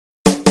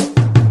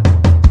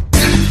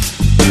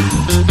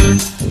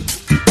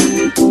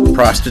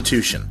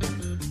Prostitution,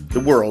 the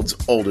world's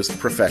oldest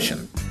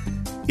profession.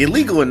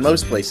 Illegal in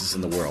most places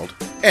in the world,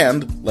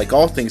 and, like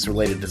all things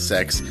related to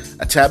sex,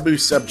 a taboo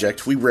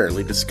subject we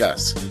rarely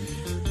discuss.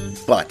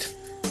 But,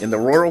 in the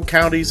rural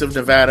counties of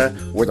Nevada,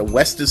 where the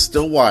West is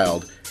still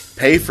wild,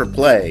 pay for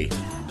play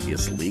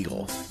is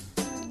legal.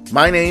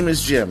 My name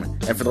is Jim,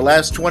 and for the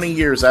last 20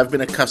 years I've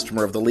been a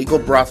customer of the legal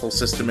brothel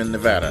system in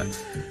Nevada.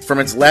 From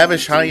its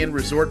lavish high-end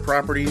resort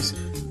properties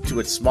to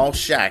its small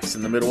shacks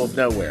in the middle of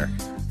nowhere.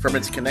 From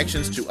its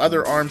connections to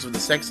other arms of the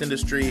sex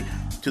industry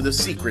to the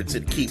secrets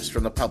it keeps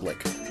from the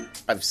public.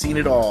 I've seen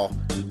it all,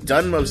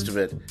 done most of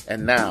it,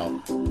 and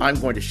now I'm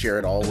going to share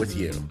it all with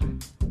you.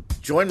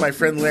 Join my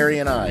friend Larry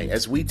and I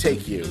as we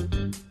take you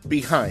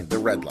behind the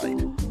red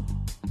light.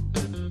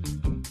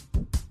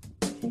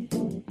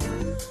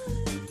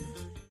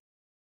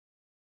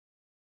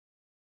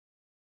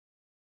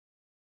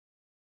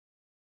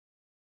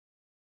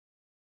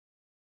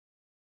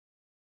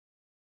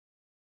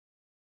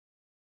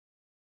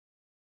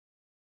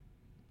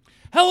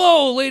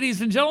 Hello, ladies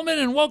and gentlemen,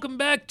 and welcome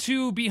back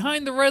to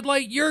Behind the Red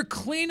Light, your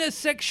cleanest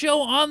sex show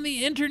on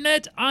the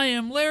internet. I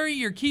am Larry,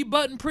 your key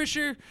button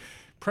pusher.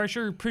 What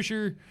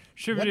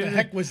the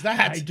heck was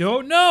that? I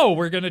don't know.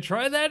 We're going to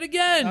try that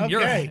again.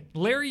 Okay.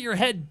 Larry, your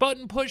head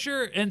button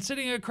pusher, and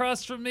sitting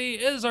across from me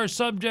is our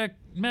subject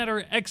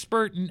matter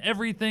expert in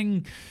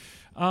everything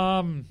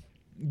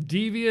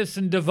devious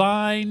and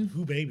divine.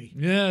 Ooh, baby.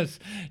 Yes.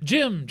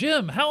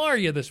 Jim, how are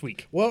you this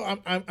week? Well,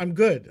 I'm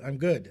good.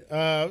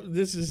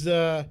 This is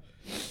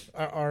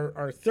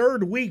our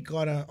third week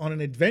on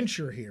an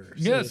adventure here.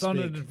 Yes, on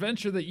an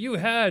adventure that you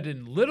had,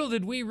 and little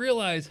did we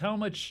realize how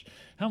much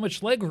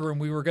leg room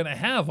we were going to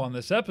have on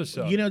this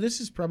episode. You know, this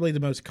is probably the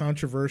most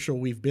controversial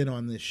we've been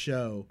on this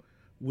show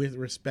with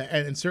respect,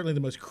 and certainly the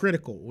most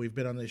critical we've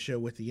been on this show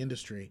with the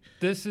industry.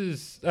 This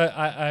is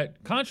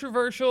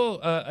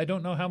controversial. I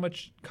don't know how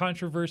much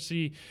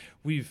controversy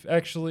we've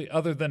actually,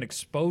 other than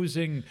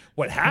exposing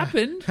what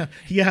happened.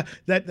 Yeah,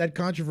 that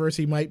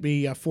controversy might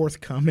be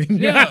forthcoming.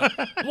 Yeah,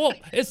 well,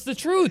 it's the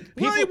truth.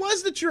 Well, it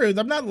was the truth.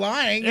 I'm not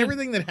lying.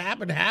 Everything that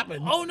happened.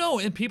 Oh, no,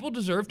 and people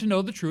deserve to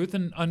know the truth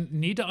and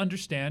need to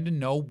understand and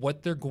know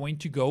what they're going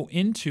to go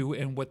into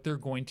and what they're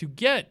going to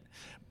get.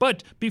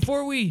 But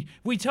before we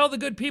tell the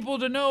good people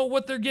to know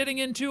what they're getting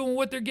into and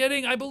what they're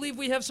getting, I believe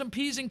we have some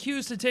P's and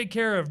Q's to take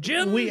care of.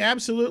 Jim? We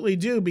absolutely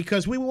do,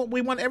 because we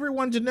want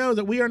everyone to know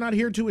that we are not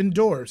here to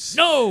endorse.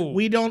 No.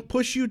 We don't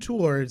push you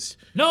towards.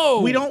 No.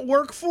 We don't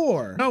work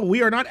for. No,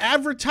 we are not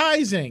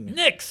advertising.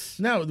 Nix.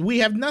 No, we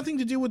have nothing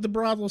to do with the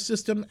brothel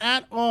system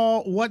at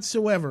all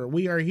whatsoever.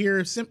 We are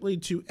here simply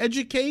to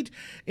educate,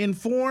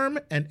 inform,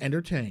 and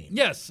entertain.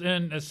 Yes,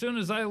 and as soon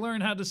as I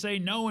learn how to say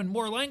no in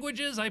more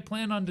languages, I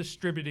plan on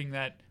distributing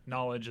that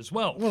knowledge as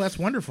well. Well, that's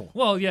wonderful.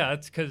 Well, yeah,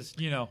 it's because,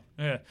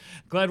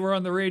 glad we're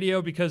on the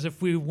radio, because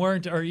if we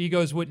weren't, our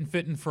egos wouldn't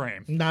fit in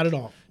frame. Not at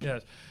all.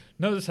 Yes.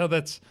 Notice how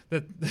that's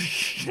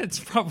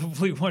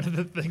probably one of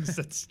the things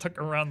that's stuck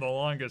around the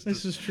longest.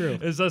 This is true.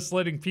 Is us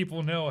letting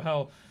people know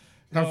how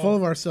full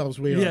of ourselves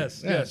we are.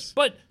 Yes.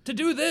 But to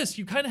do this,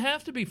 you kind of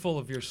have to be full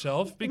of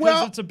yourself,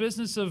 because it's a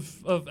business of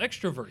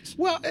extroverts.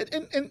 Well,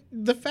 and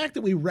the fact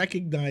that we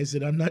recognize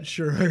it, I'm not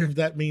sure if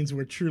that means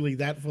we're truly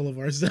that full of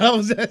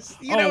ourselves.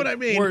 You know what I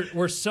mean?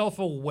 We're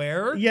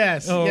self-aware?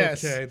 Yes,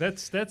 yes. Okay,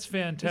 that's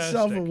fantastic.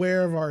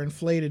 Self-aware of our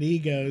inflated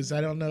egos.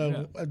 I don't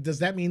know. Yeah. Does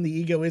that mean the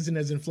ego isn't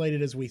as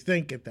inflated as we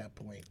think at that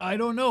point? I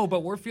don't know,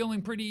 but we're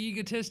feeling pretty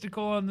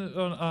egotistical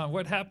on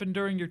what happened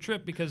during your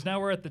trip, because now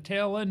we're at the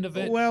tail end of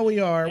it. Well, we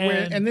are.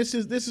 And this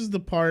is the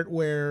part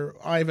where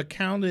I've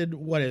accounted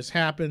what has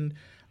happened.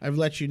 I've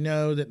let you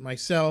know that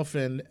myself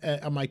and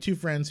my two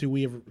friends, who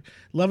we have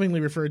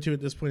lovingly referred to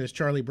at this point as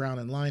Charlie Brown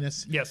and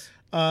Linus, yes,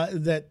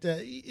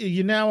 that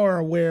you now are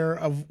aware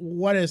of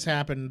what has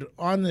happened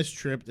on this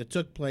trip that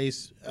took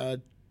place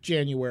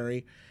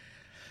January.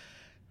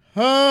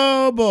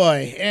 Oh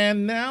boy!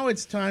 And now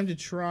it's time to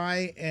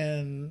try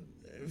and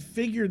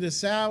figure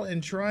this out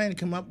and try and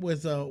come up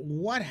with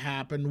what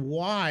happened,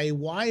 why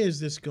is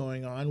this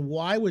going on,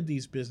 why would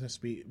these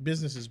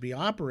businesses be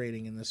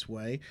operating in this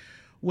way,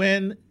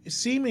 when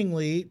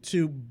seemingly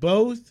to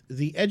both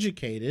the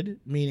educated,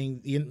 meaning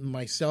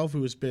myself,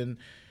 who has been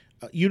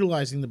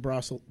utilizing the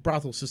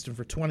brothel system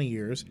for 20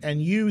 years,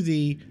 and you,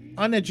 the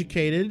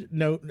uneducated,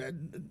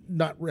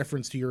 not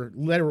reference to your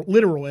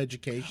literal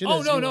education.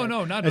 Oh, no,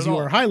 not at all. As you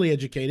are highly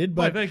educated,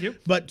 but thank you.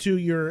 But to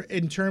your,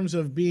 in terms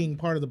of being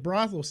part of the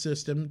brothel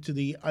system, to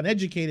the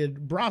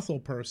uneducated brothel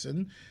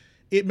person,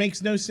 it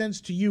makes no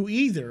sense to you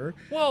either.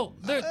 Well,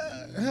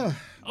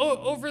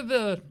 over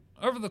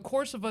the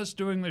course of us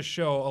doing this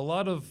show, a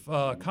lot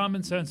of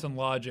common sense and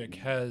logic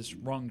has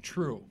rung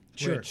true.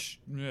 Sure. Which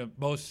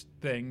most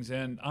things,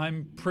 and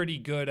I'm pretty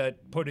good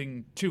at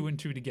putting two and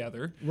two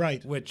together.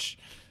 Right. Which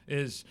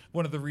is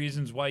one of the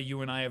reasons why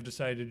you and I have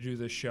decided to do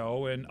this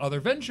show and other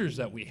ventures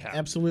that we have.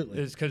 Absolutely.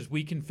 Is because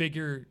we can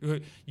figure,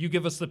 you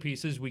give us the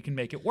pieces, we can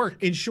make it work.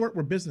 In short,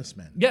 we're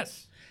businessmen.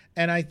 Yes.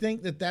 And I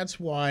think that's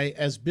why,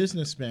 as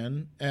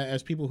businessmen,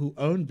 as people who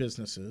own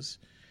businesses,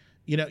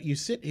 you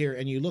sit here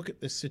and you look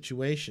at this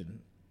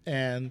situation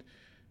And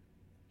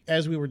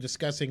as we were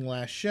discussing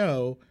last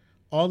show,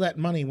 all that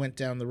money went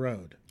down the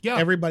road. Yeah.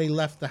 Everybody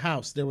left the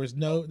house. There was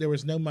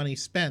no money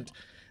spent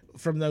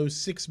from those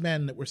 6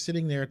 men that were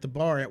sitting there at the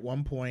bar at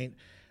one point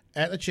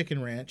at the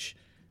chicken ranch.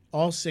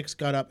 All 6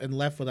 got up and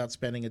left without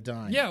spending a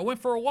dime. Yeah, went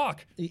for a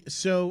walk.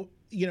 So,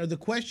 the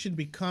question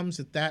becomes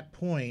at that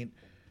point,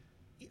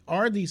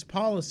 are these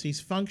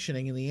policies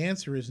functioning? And the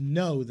answer is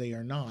no, they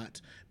are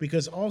not,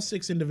 because all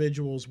 6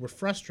 individuals were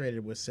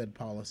frustrated with said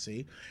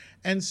policy.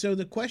 And so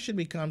the question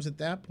becomes at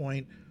that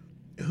point,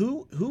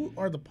 who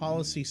are the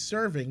policies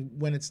serving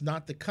when it's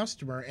not the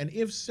customer? And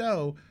if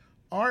so,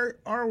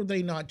 are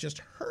they not just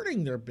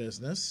hurting their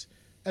business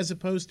as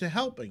opposed to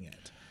helping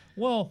it?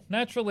 Well,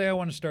 naturally, I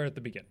want to start at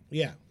the beginning.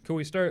 Yeah. Could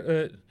we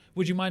start?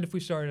 Would you mind if we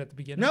started at the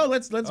beginning? No,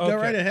 let's go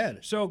right ahead.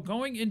 So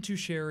going into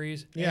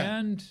Sherry's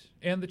and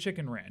the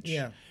chicken ranch,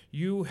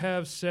 you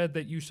have said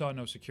that you saw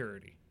no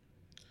security.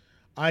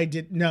 I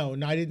didn't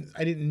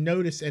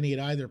notice any at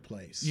either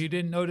place. You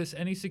didn't notice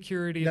any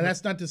security. Now,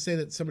 that's not to say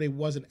that somebody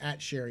wasn't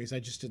at Sherry's. I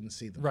just didn't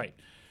see them. Right.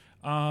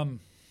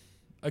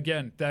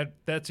 Again,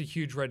 that's a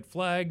huge red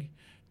flag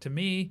to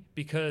me,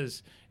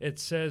 because it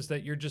says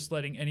that you're just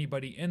letting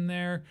anybody in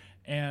there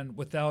and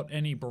without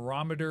any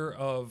barometer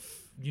of,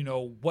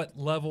 what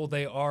level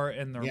they are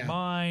in their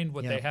mind,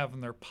 what they have in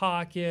their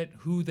pocket,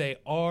 who they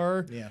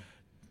are. Yeah.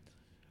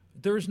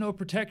 There's no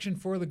protection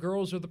for the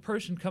girls or the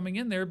person coming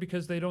in there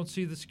because they don't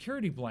see the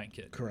security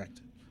blanket.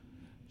 Correct.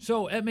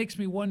 So it makes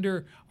me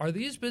wonder, are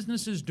these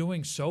businesses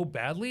doing so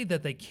badly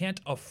that they can't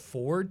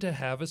afford to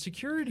have a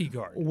security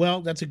guard?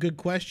 Well, that's a good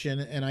question,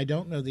 and I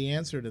don't know the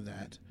answer to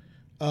that.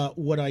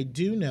 What I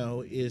do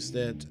know is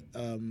that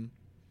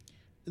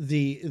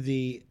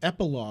the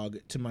epilogue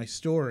to my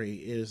story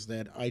is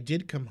that I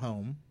did come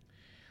home,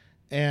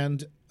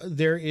 and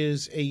there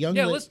is a young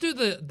let's do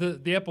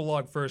the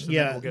epilogue first. And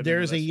then we'll get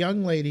there's into a this.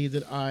 young lady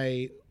that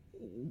I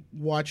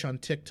watch on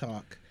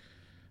TikTok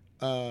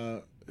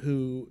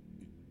who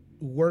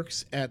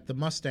works at the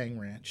Mustang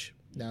Ranch.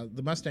 Now,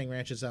 the Mustang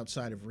Ranch is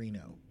outside of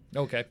Reno.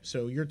 Okay.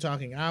 So you're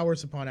talking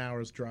hours upon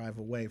hours drive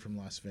away from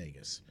Las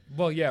Vegas.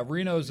 Well, yeah,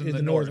 Reno's in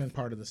the northern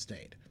part of the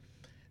state.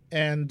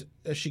 And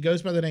she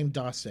goes by the name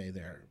Dace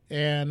there.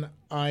 And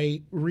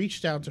I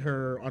reached out to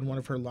her on one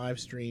of her live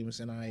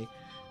streams, and I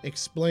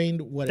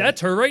explained what...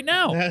 That's her right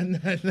now. And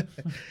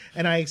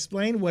I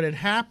explained what had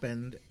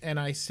happened, and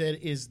I said,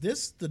 is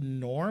this the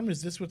norm?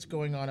 Is this what's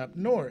going on up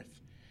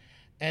north?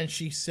 And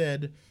she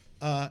said,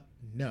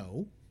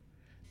 no.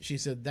 She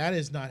said, that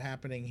is not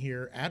happening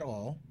here at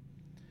all.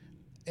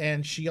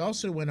 And she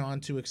also went on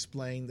to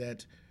explain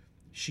that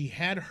she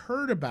had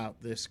heard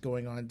about this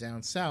going on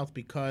down south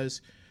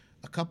because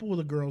a couple of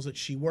the girls that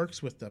she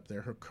works with up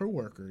there, her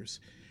coworkers,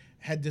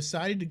 had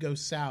decided to go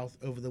south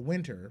over the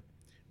winter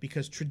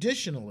because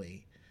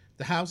traditionally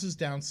the houses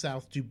down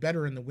south do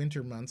better in the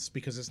winter months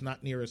because it's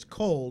not near as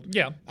cold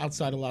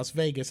outside of Las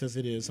Vegas as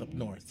it is up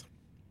north.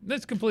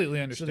 That's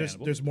completely understandable.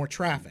 So there's more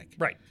traffic.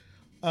 Right.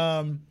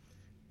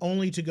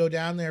 Only to go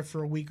down there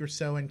for a week or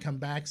so and come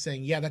back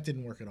saying, yeah, that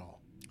didn't work at all.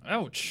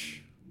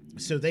 Ouch.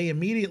 So they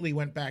immediately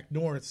went back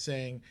north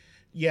saying,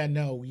 yeah,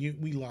 no,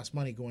 we lost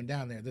money going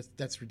down there.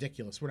 That's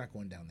ridiculous. We're not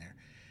going down there.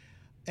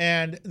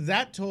 And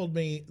that told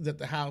me that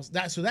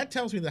that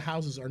tells me the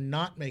houses are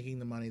not making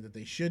the money that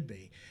they should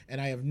be. And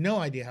I have no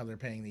idea how they're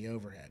paying the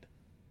overhead.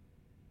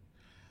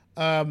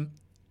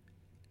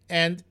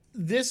 And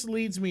this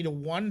leads me to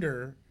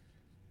wonder,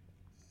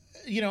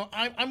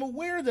 I'm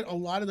aware that a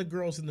lot of the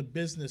girls in the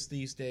business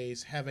these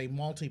days have a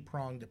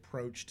multi-pronged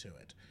approach to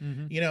it.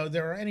 Mm-hmm.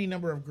 There are any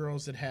number of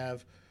girls that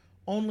have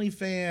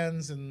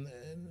OnlyFans and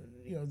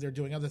they're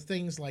doing other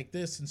things like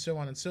this and so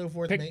on and so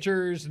forth.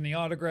 Pictures and the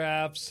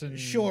autographs. And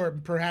sure,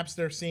 perhaps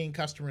they're seeing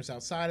customers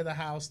outside of the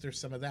house. There's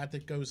some of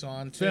that goes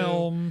on too.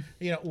 Film.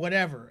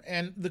 Whatever.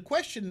 And the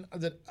question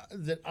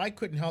that I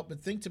couldn't help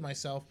but think to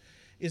myself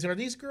is, are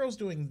these girls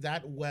doing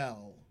that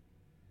well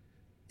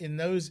in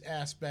those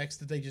aspects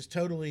that they just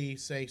totally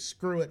say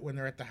screw it when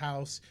they're at the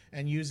house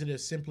and use it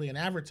as simply an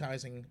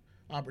advertising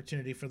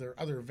opportunity for their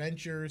other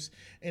ventures?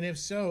 And if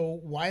so,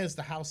 why is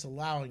the house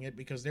allowing it?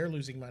 Because they're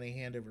losing money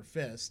hand over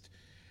fist.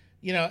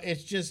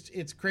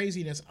 It's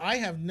craziness. I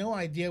have no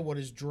idea what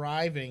is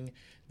driving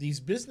these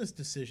business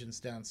decisions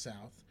down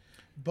south,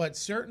 but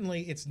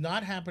certainly it's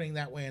not happening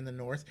that way in the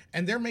north,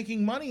 and they're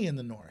making money in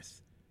the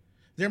north.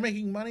 They're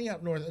making money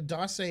up north.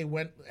 Dace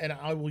went, and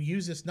I will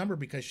use this number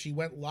because she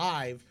went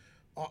live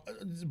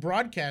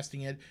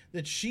broadcasting it,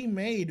 that she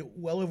made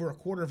well over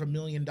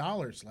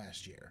 $250,000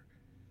 last year.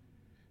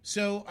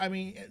 So,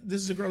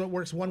 this is a girl that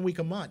works 1 week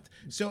a month.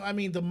 So,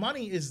 the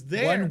money is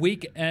there. 1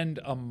 week and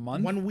a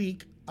month? 1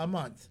 week a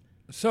month.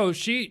 So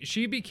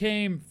she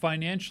became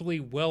financially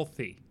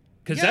wealthy,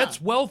 because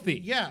that's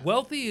wealthy. Yeah.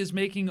 Wealthy is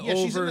making over...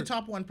 she's in the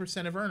top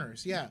 1% of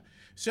earners, yeah.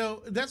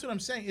 So, that's what I'm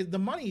saying. The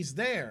money's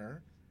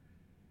there.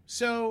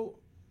 So,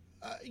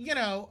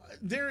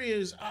 there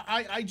is...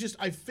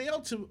 I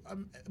fail to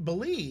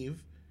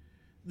believe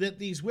that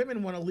these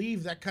women want to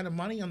leave that kind of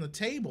money on the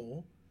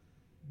table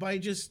by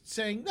just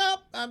saying, nope,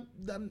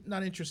 I'm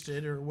not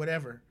interested or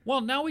whatever.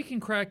 Well, now we can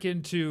crack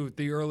into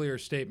the earlier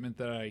statement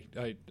that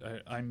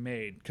I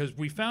made, because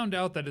we found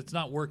out that it's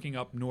not working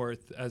up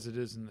north as it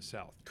is in the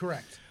south.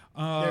 Correct.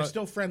 They're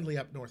still friendly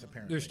up north,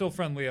 apparently. They're still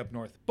friendly up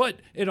north.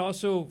 But it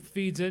also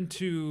feeds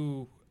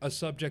into a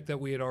subject that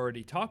we had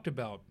already talked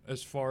about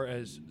as far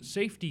as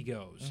safety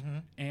goes.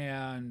 Mm-hmm.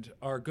 And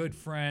our good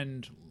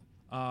friend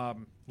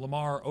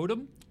Lamar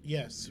Odom.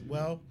 Yes.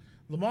 Well,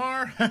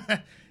 Lamar,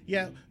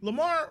 yeah,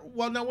 Lamar.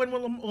 Well, no,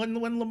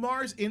 when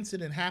Lamar's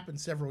incident happened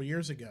several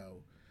years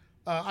ago,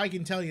 I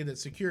can tell you that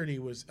security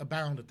was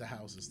abound at the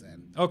houses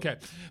then. Okay,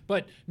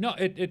 but no,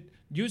 it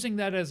using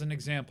that as an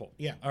example.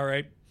 Yeah. All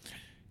right.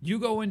 You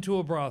go into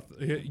a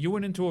brothel. You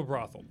went into a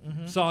brothel.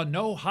 Mm-hmm. Saw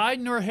no hide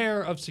nor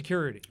hair of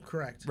security.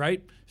 Correct.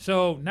 Right.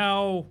 So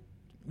now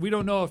we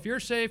don't know if you're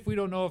safe. We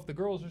don't know if the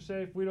girls are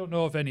safe. We don't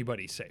know if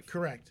anybody's safe.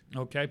 Correct.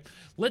 Okay.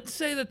 Let's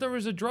say that there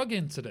was a drug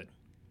incident.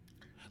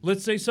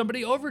 Let's say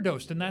somebody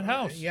overdosed in that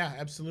house. Yeah,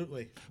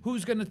 absolutely.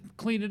 Who's going to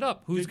clean it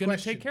up? Who's going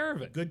to take care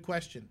of it? Good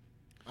question.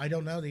 I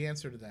don't know the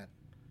answer to that.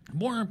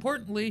 More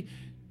importantly,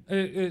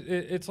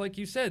 it's like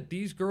you said,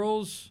 these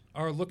girls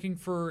are looking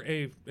for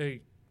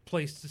a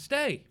place to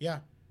stay. Yeah.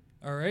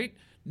 All right.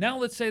 Now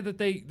let's say that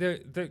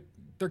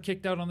they're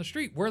kicked out on the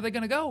street. Where are they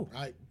going to go?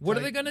 What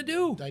are they going to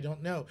do? I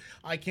don't know.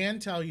 I can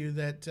tell you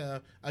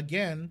that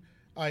again,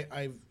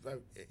 I've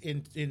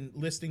in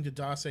listening to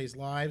Dace's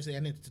lives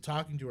and into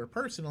talking to her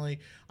personally,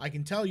 I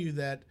can tell you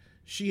that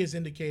she has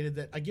indicated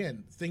that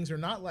again things are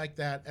not like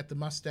that at the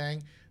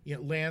Mustang. You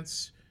know,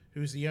 Lance,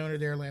 who's the owner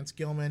there, Lance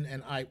Gilman,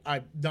 and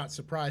I'm not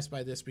surprised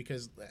by this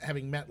because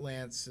having met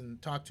Lance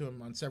and talked to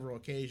him on several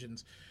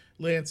occasions,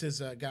 Lance is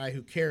a guy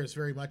who cares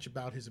very much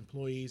about his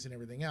employees and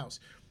everything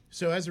else.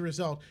 So as a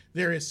result,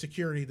 there is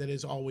security that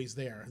is always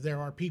there. There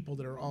are people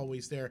that are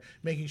always there,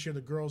 making sure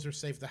the girls are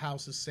safe, the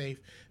house is safe,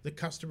 the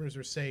customers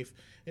are safe.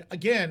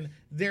 Again,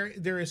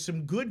 there is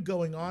some good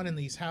going on in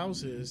these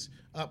houses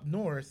up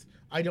north.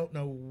 I don't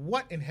know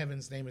what in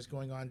heaven's name is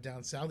going on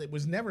down south. It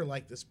was never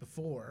like this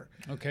before.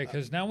 Okay,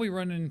 because now we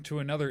run into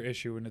another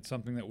issue, and it's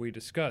something that we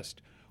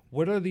discussed.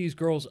 What are these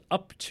girls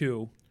up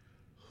to?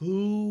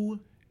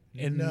 Who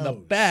in knows? The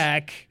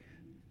back?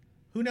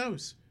 Who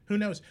knows? Who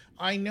knows?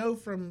 I know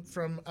from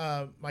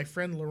my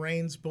friend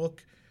Lorraine's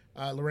book,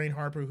 Lorraine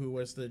Harper, who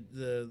was the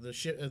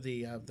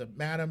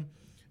madam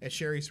at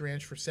Sherry's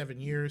Ranch for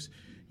 7 years.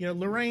 You know,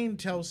 Lorraine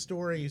tells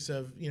stories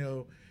of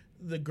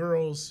the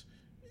girls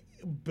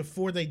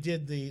before they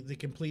did the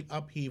complete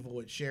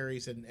upheaval at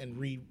Sherry's and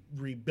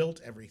rebuilt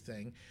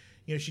everything.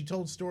 You know, she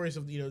told stories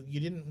of they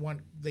didn't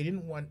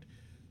want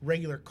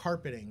regular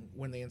carpeting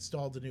when they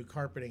installed the new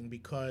carpeting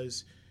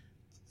because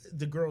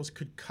the girls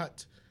could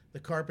cut the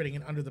carpeting,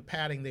 and under the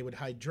padding they would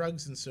hide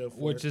drugs and so forth.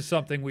 Which is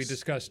something we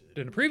discussed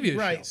in a previous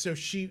right. show.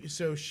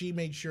 So she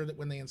made sure that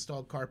when they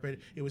installed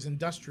carpet, it was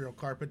industrial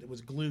carpet that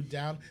was glued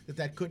down,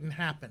 that couldn't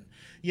happen.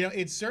 You know,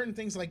 it's certain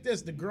things like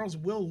this. The girls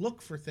will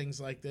look for things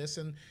like this,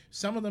 and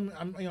some of them,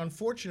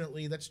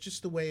 unfortunately, that's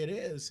just the way it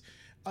is.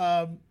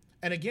 And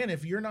again,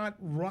 if you're not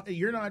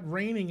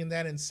reigning in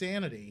that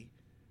insanity,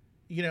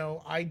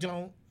 I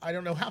don't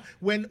know how.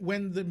 When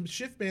the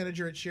shift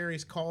manager at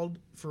Sherry's called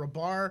for a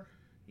bar,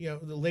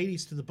 the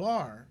ladies to the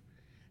bar,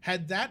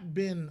 had that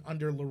been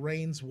under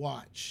Lorraine's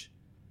watch,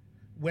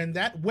 when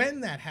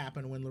that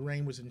happened, when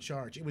Lorraine was in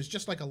charge, it was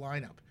just like a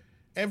lineup.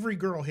 Every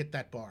girl hit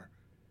that bar.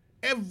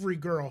 Every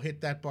girl hit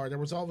that bar. There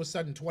was all of a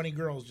sudden 20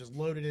 girls just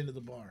loaded into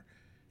the bar.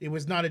 It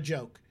was not a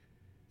joke.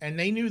 And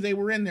they knew they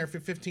were in there for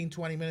 15,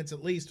 20 minutes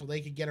at least till they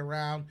could get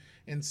around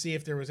and see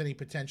if there was any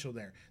potential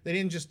there. They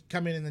didn't just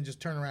come in and then just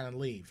turn around and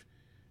leave.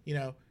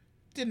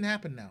 Didn't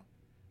happen now.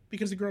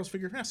 Because the girls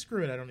figured,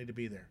 screw it, I don't need to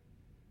be there.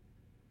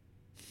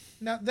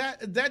 Now,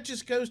 that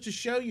just goes to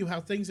show you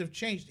how things have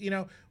changed.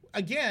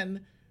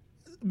 Again,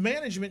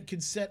 management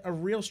can set a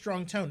real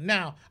strong tone.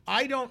 Now,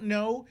 I don't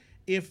know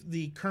if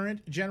the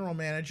current general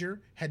manager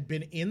had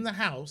been in the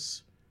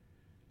house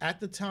at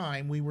the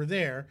time we were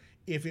there,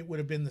 if it would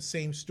have been the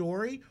same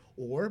story,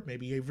 or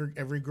maybe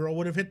every girl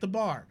would have hit the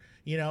bar.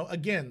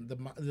 Again,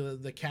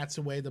 the cat's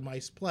away, the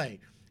mice play.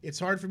 It's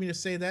hard for me to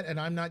say that, and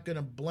I'm not going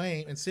to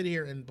blame and sit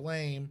here and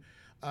blame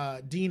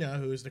Dina,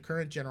 who is the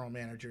current general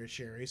manager at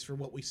Sherry's, for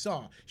what we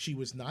saw. She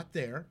was not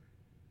there,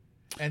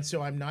 and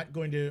so I'm not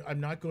going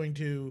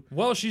to.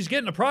 Well, she's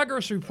getting a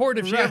progress report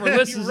if she ever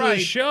listens to the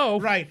show.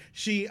 Right.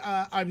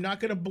 I'm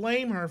not going to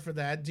blame her for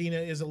that. Dina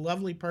is a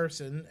lovely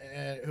person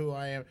who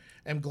I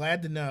am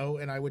glad to know,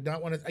 and I would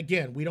not want to.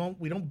 Again, we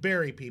don't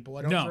bury people.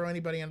 I don't throw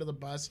anybody under the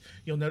bus.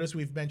 You'll notice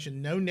we've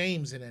mentioned no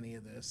names in any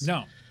of this.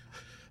 No.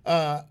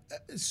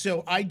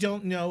 So I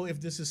don't know if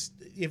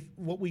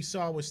what we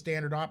saw was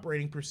standard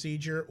operating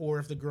procedure, or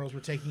if the girls were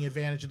taking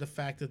advantage of the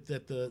fact that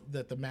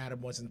the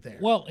madam wasn't there.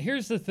 Well,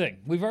 here's the thing: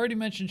 we've already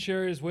mentioned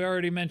Sherry's. We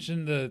already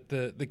mentioned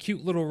the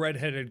cute little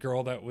redheaded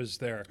girl that was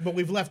there. But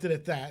we've left it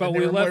at that. But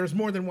there was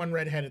more than one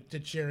redhead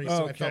at Sherry's,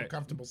 so I felt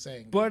comfortable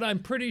saying. But I'm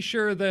pretty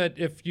sure that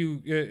if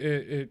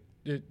you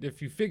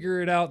if you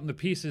figure it out and the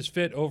pieces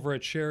fit over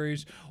at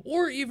Sherry's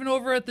or even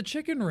over at the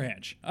Chicken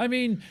Ranch. I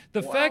mean,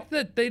 the fact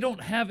that they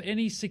don't have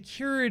any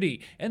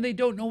security and they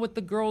don't know what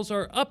the girls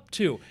are up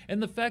to,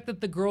 and the fact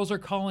that the girls are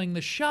calling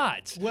the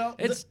shots. Well,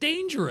 it's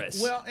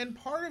dangerous. Well, and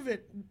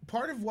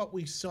part of what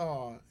we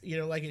saw,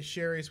 like at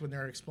Sherry's when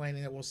they're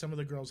explaining that, well, some of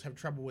the girls have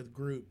trouble with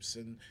groups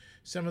and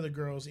some of the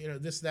girls,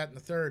 this, that, and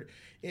the third.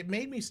 It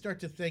made me start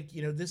to think,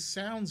 this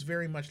sounds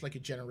very much like a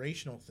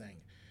generational thing.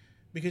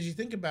 Because you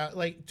think about,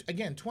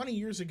 again, 20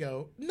 years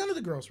ago, none of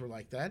the girls were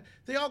like that.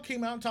 They all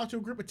came out and talked to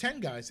a group of 10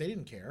 guys. They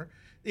didn't care.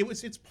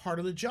 It's part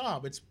of the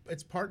job.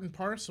 It's part and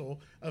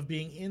parcel of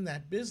being in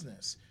that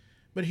business.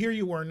 But here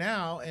you are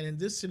now, and in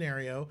this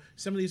scenario,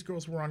 some of these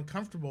girls were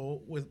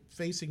uncomfortable with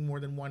facing more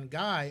than one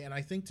guy. And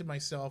I think to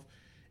myself,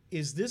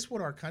 is this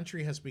what our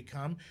country has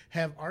become?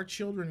 Have our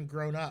children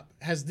grown up?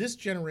 Has this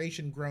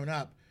generation grown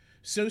up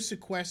so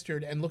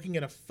sequestered and looking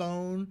at a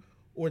phone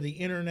or the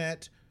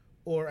internet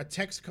or a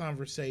text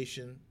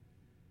conversation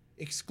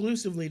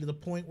exclusively to the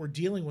point where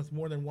dealing with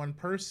more than one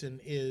person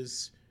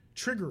is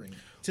triggering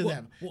to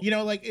them?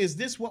 Is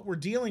this what we're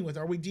dealing with?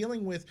 Are we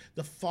dealing with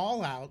the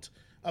fallout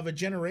of a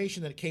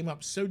generation that came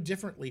up so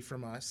differently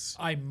from us?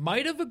 I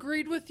might have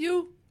agreed with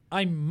you.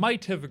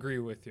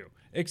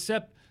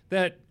 Except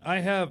that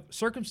I have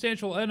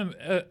circumstantial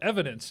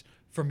evidence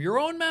from your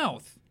own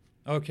mouth,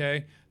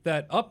 okay,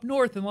 that up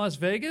north in Las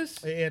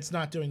Vegas, it's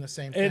not doing the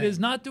same thing. It is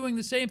not doing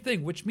the same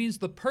thing, which means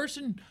the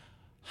person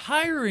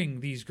hiring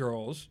these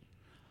girls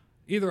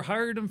either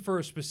hired them for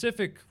a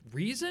specific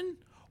reason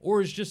or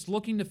is just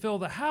looking to fill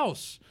the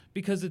house,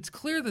 because it's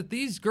clear that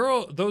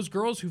those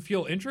girls who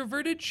feel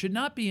introverted should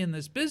not be in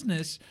this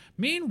business.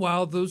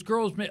 Meanwhile, those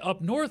girls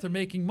up north are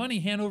making money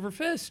hand over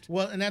fist.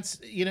 Well, and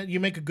that's, you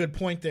make a good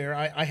point there.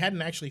 I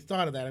hadn't actually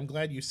thought of that. I'm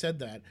glad you said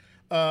that.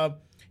 I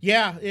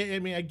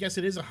guess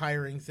it is a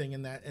hiring thing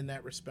in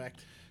that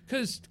respect.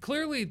 Because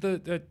clearly,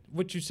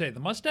 what you say, the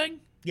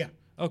Mustang? Yeah.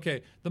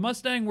 Okay, the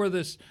Mustang where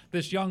this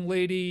young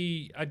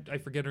lady, I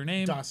forget her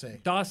name. Dace.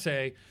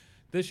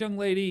 This young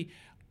lady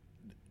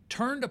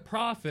turned a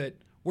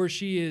profit where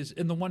she is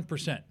in the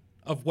 1%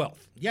 of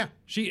wealth. Yeah.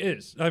 She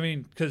is. I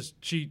mean, because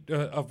she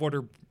of what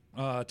her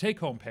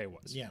take-home pay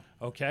was. Yeah.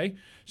 Okay?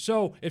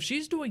 So if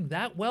she's doing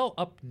that well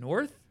up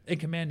north and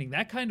commanding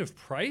that kind of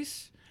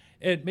price,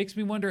 it makes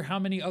me wonder how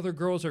many other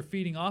girls are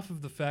feeding off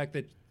of the fact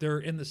that they're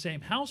in the same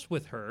house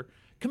with her,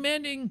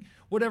 commanding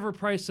whatever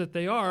price that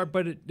they are,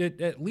 but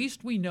at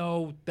least we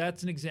know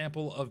that's an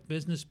example of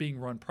business being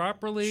run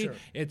properly. Sure.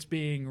 It's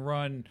being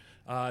run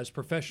as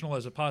professional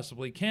as it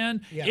possibly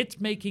can. Yeah. It's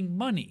making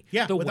money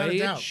the way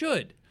it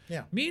should.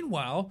 Yeah.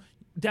 Meanwhile,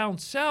 down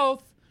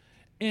south,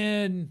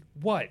 in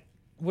what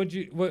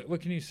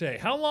can you say?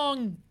 How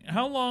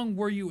long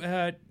were you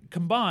at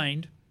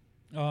combined?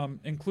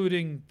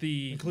 Including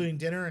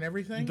dinner and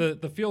everything?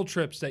 The field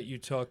trips that you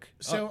took.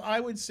 So I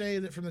would say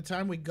that from the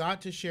time we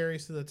got to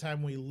Sherry's to the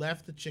time we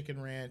left the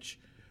Chicken Ranch,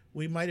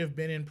 we might have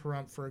been in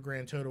Pahrump for a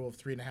grand total of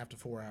 3.5 to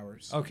 4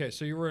 hours. Okay,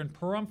 so you were in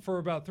Pahrump for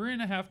about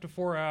 3.5 to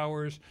 4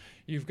 hours.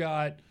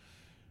 We're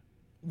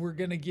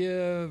going to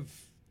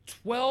give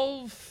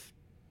 12.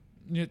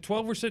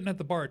 12 were sitting at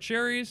the bar at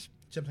Sherry's.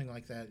 Something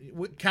like that.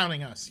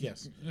 Counting us,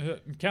 yes.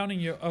 Counting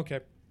you,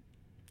 okay.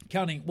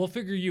 We'll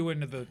figure you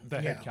into the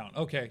head count.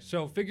 Okay,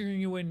 so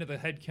figuring you into the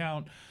head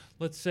count,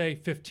 let's say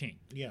 15.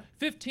 Yeah.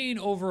 15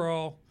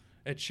 overall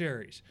at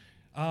Sherry's.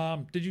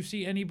 Did you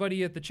see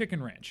anybody at the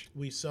Chicken Ranch?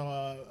 We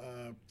saw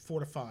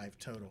 4 to 5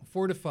 total.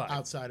 4 to 5.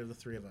 Outside of the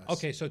three of us.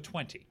 Okay, so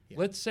 20. Yeah.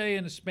 Let's say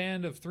in a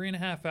span of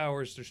 3.5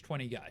 hours, there's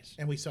 20 guys.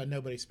 And we saw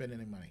nobody spend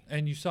any money.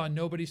 And you saw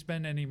nobody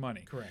spend any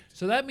money. Correct.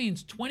 So that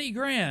means 20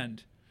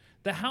 grand.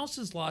 The house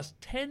has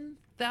lost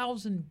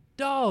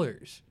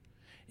 $10,000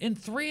 in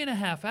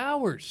 3.5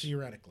 hours.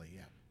 Theoretically,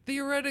 yeah.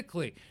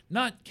 Theoretically,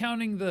 not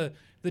counting the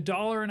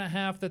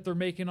 $1.50 that they're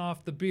making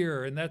off the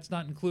beer, and that's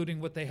not including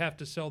what they have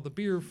to sell the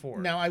beer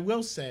for. Now, I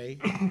will say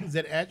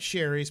that at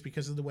Sherry's,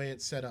 because of the way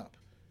it's set up,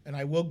 and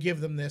I will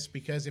give them this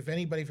because if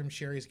anybody from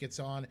Sherry's gets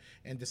on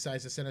and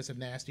decides to send us a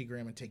nasty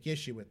gram and take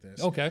issue with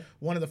this, okay,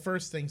 one of the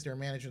first things their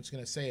management's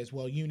going to say is,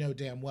 well, you know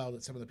damn well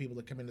that some of the people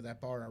that come into that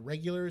bar are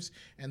regulars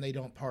and they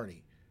don't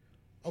party.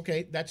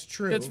 Okay, that's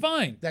true. That's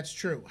fine. That's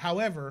true.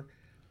 However,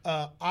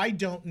 I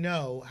don't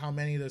know how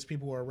many of those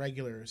people are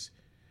regulars,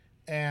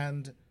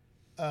 and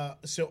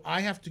so I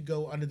have to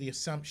go under the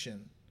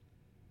assumption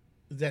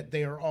that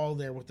they are all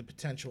there with the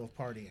potential of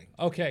partying.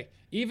 Okay,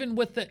 even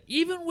with that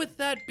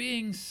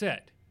being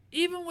said,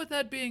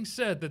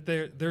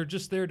 that they're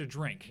just there to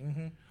drink.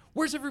 Mm-hmm.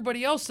 Where's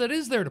everybody else that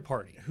is there to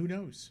party? Who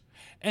knows?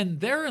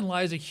 And therein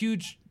lies a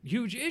huge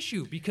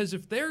issue, because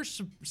if they're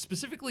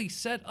specifically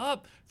set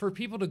up for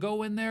people to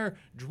go in there,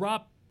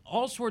 drop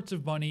all sorts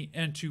of money,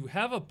 and to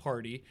have a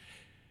party,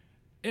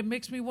 it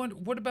makes me wonder,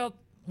 what about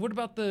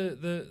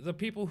the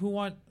people who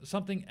want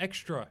something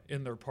extra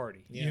in their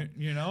party? Yeah.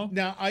 You know?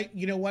 Now, I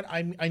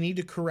need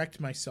to correct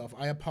myself.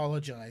 I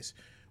apologize.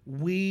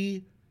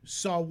 We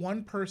saw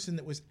one person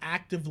that was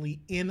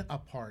actively in a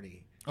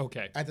party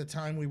Okay. At the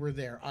time we were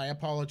there. I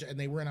apologize. And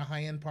they were in a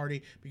high-end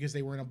party because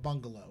they were in a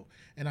bungalow.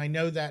 And I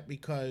know that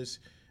because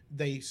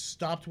they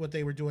stopped what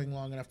they were doing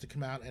long enough to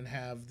come out and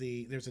have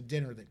there's a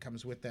dinner that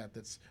comes with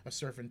that's a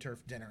surf and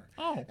turf dinner.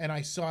 Oh. And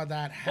I saw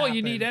that happen. Well,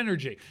 you need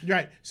energy.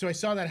 Right. So I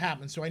saw that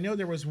happen. So I know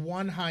there was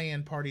one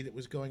high-end party that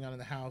was going on in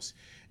the house,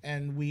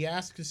 and we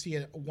asked to see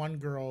one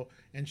girl,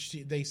 and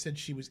they said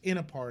she was in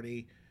a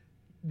party.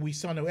 We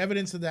saw no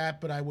evidence of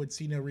that, but I would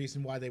see no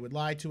reason why they would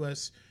lie to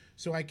us.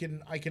 So I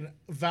can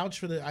vouch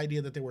for the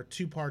idea that there were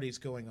 2 parties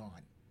going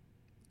on.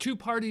 2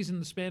 parties in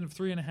the span of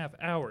 3.5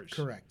 hours.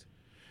 Correct.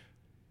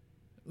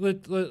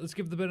 Let's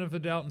give the benefit of the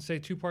doubt and say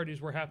 2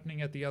 parties were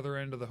happening at the other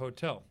end of the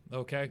hotel.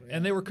 Okay, yeah.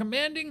 And they were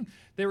commanding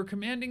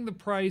the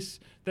price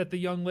that the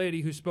young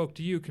lady who spoke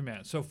to you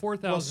commanded. So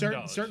 $4,000.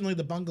 Well, certainly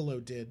the bungalow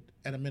did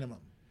at a minimum.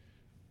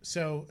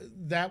 So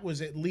that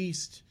was at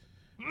least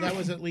 $3,000,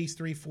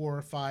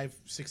 $4,000, $5,000,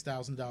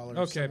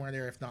 $6,000 somewhere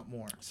there, if not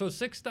more. So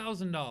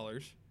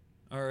 $6,000.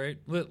 All right,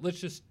 let's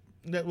just.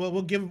 Well,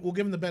 we'll give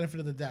them the benefit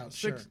of the doubt.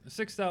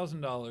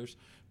 $6,000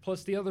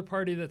 plus the other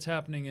party that's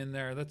happening in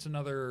there. That's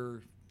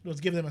another. Let's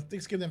give them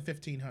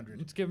 $1,500.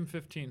 Let's give them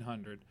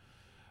 $1,500.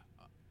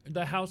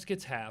 The house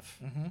gets half,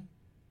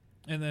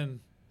 and then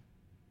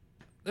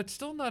that's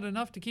still not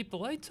enough to keep the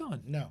lights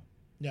on. No.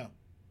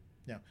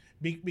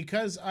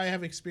 Because I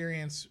have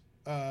experience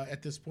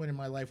at this point in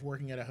my life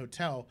working at a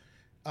hotel,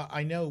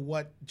 I know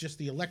what just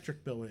the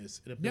electric bill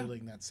is at a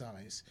building that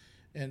size,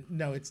 and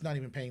no, it's not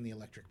even paying the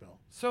electric bill.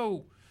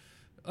 So,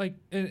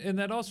 and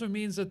that also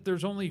means that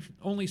there's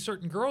only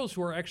certain girls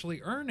who are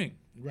actually earning.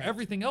 Right.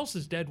 Everything else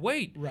is dead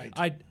weight. Right.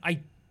 I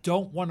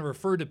don't want to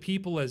refer to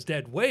people as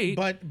dead weight.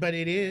 But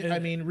it is. I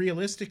mean,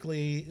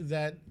 realistically,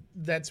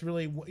 that's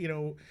really,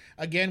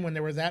 again, when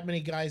there were that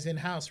many guys in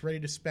house ready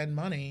to spend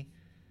money,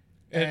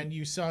 and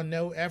you saw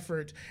no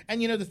effort.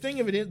 And the thing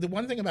of it is, the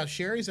one thing about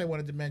Sherry's I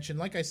wanted to mention,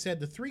 like I said,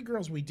 the 3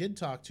 girls we did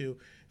talk to,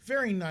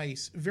 very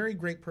nice, very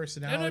great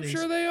personalities. And I'm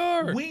sure they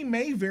are. We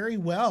may very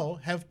well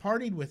have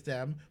partied with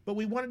them, but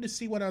we wanted to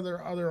see what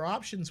other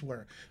options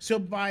were. So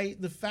by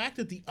the fact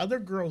that the other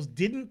girls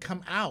didn't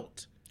come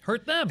out,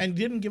 hurt them, and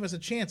didn't give us a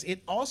chance,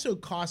 it also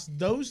cost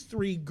those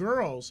 3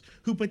 girls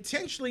who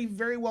potentially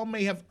very well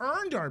may have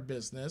earned our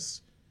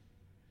business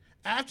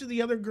after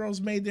the other girls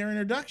made their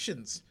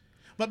introductions.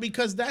 But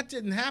because that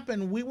didn't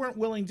happen, we weren't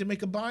willing to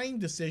make a buying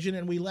decision,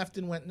 and we left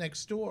and went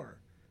next door,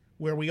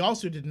 where we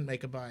also didn't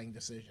make a buying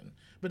decision.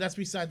 But that's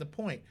beside the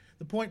point.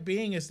 The point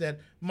being is that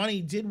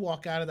money did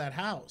walk out of that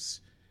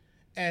house.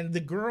 And the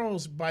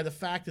girls, by the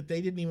fact that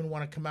they didn't even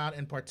want to come out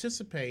and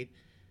participate,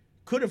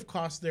 could have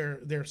cost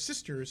their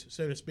sisters,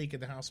 so to speak, in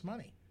the house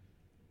money.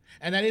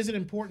 And that is an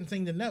important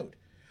thing to note.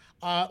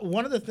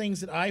 One of the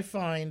things that I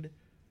find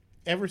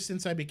ever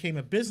since I became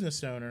a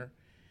business owner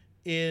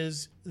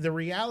is the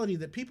reality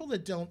that people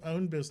that don't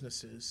own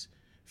businesses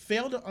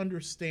fail to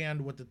understand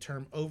what the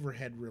term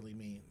overhead really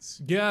means.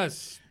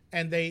 Yes.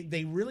 And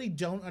they really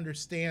don't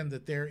understand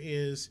that there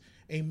is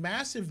a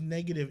massive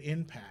negative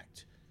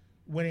impact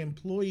when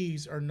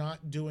employees are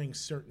not doing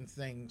certain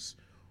things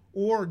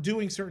or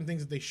doing certain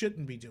things that they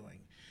shouldn't be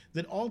doing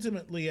that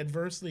ultimately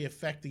adversely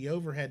affect the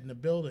overhead in the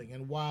building.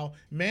 And while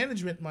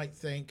management might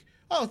think,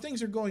 oh,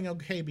 things are going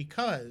okay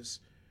because,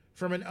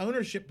 from an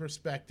ownership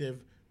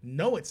perspective,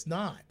 no, it's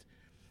not.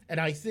 And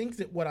I think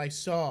that what I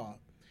saw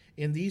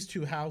in these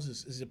 2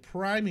 houses is a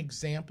prime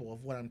example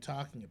of what I'm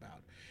talking about,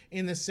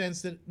 in the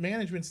sense that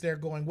management's there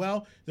going,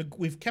 well,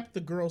 we've kept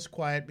the girls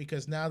quiet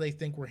because now they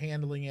think we're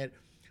handling it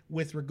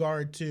with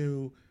regard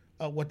to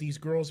what these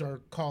girls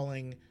are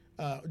calling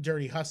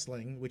dirty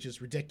hustling, which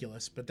is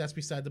ridiculous, but that's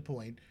beside the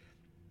point.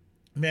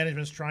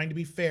 Management's trying to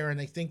be fair, and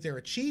they think they're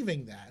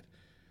achieving that.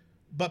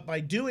 But by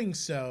doing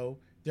so,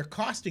 they're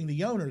costing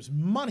the owners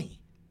money.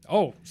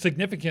 Oh,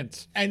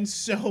 significant. And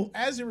so,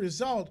 as a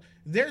result,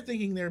 they're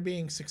thinking they're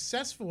being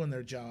successful in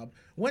their job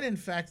when, in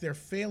fact, they're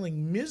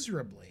failing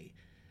miserably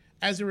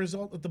as a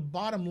result that the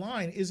bottom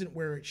line isn't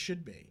where it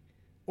should be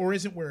or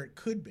isn't where it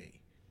could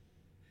be.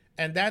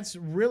 And that's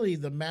really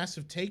the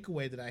massive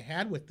takeaway that I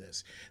had with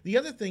this. The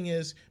other thing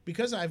is,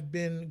 because I've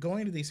been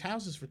going to these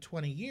houses for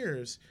 20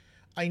 years,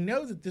 I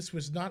know that this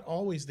was not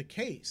always the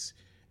case.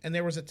 And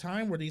there was a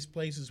time where these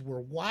places were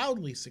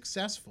wildly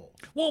successful.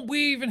 Well,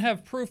 we even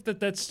have proof that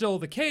that's still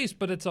the case,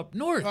 but it's up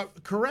north.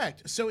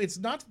 Correct. So it's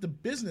not that the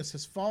business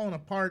has fallen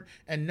apart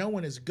and no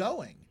one is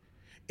going.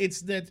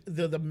 It's that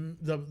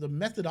the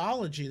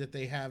methodology that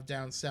they have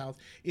down south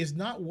is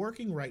not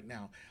working right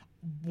now.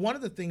 One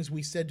of the things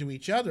we said to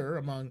each other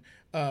among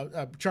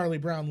Charlie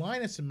Brown,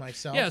 Linus, and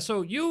myself. Yeah.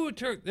 So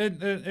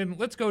and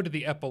let's go to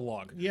the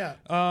epilogue.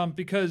 Yeah.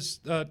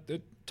 Because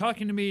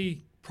talking to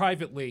me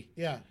privately.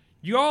 Yeah.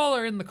 Y'all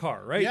are in the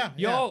car, right? Yeah.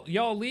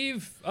 Y'all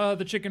leave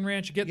the chicken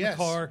ranch. You get in the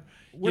car.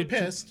 We're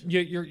pissed.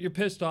 You're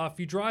pissed off.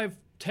 You drive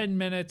 10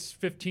 minutes,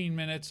 15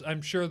 minutes.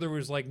 I'm sure there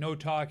was no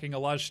talking, a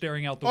lot of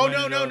staring out the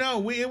window.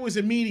 No. It was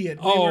immediate.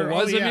 It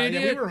was immediate?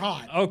 Yeah, we were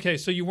hot. Okay,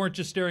 so you weren't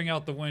just staring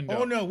out the window.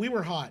 Oh, no, we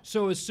were hot.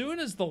 So as soon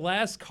as the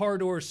last car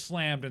door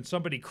slammed and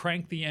somebody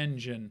cranked the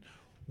engine,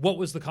 What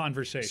was the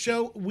conversation?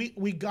 So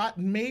we got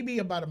maybe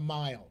about a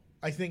mile,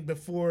 I think,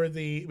 before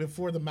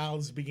the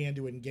mouths began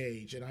to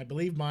engage, and I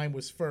believe mine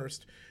was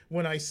first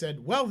when I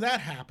said, "Well, that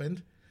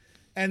happened,"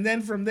 and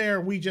then from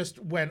there we just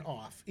went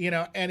off,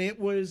 and it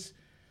was,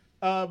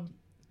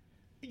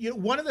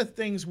 one of the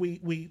things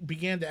we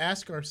began to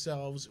ask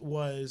ourselves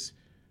was,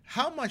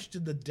 how much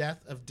did the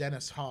death of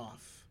Dennis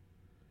Hoff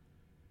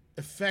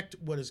affect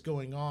what is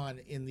going on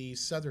in these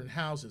southern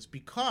houses?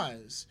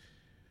 Because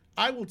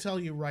I will tell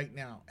you right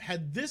now,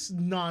 had this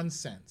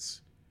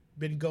nonsense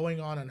been going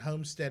on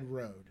Homestead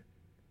Road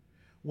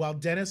while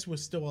Dennis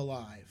was still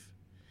alive,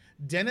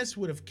 Dennis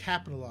would have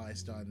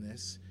capitalized on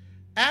this,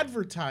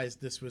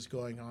 advertised this was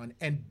going on,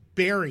 and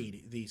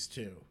buried these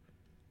two.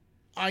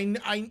 I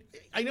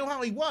know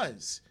how he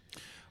was.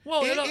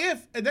 Well,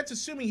 and that's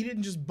assuming he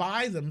didn't just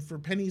buy them for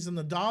pennies on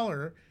the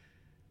dollar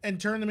and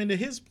turn them into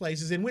his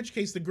places, in which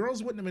case the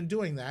girls wouldn't have been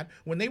doing that.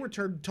 When they were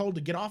told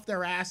to get off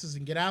their asses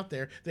and get out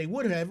there, they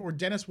would have, or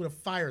Dennis would have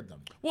fired them.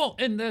 Well,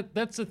 and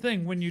that's the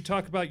thing when you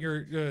talk about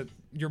your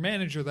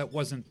manager that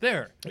wasn't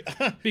there.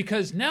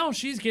 Because now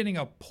she's getting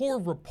a poor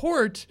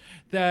report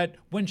that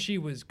when she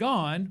was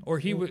gone, or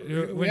he was...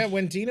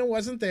 when Tina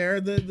wasn't there,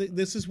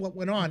 this is what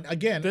went on.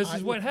 Again, this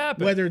is what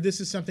happened. Whether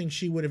this is something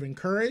she would have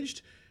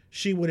encouraged,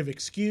 she would have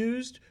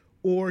excused,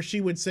 or she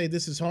would say,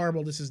 this is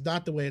horrible, this is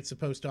not the way it's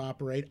supposed to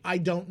operate. I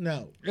don't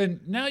know. And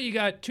now you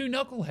got two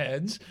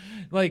knuckleheads,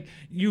 like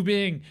you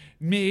being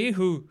me,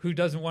 who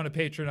doesn't want to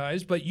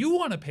patronize, but you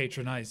want to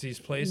patronize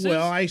these places.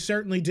 Well, I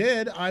certainly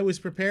did. I was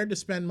prepared to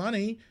spend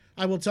money.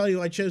 I will tell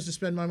you, I chose to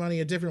spend my money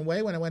a different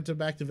way when I went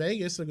back to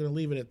Vegas. I'm going to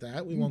leave it at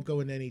that. We won't go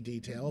into any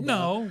detail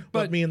about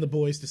what me and the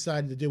boys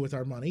decided to do with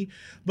our money.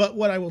 But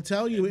what I will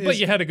tell you is... But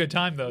you had a good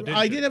time, though, didn't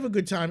you? I did have a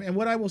good time. And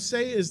what I will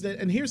say is that,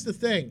 and here's the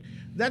thing,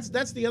 that's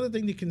the other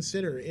thing to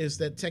consider, is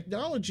that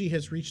technology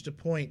has reached a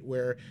point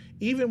where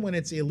even when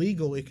it's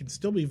illegal, it can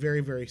still be very,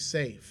 very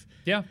safe.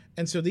 Yeah.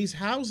 And so these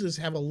houses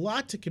have a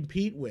lot to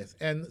compete with.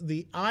 And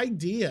the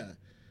idea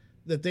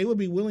that they would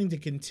be willing to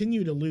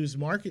continue to lose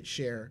market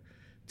share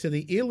to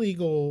the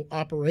illegal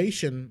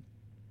operation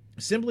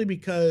simply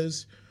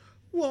because,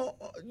 well,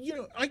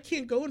 I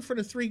can't go in front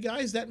of three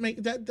guys.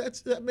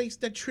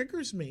 That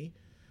triggers me.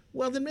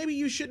 Well, then maybe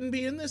you shouldn't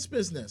be in this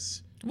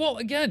business. Well,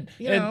 again,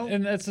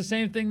 and that's the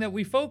same thing that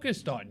we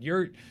focused on.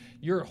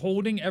 You're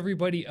holding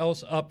everybody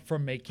else up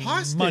from making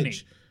money.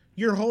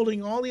 You're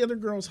holding all the other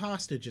girls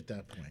hostage at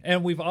that point.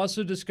 And we've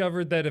also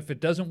discovered that if it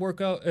doesn't work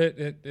out,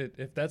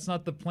 if that's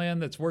not the plan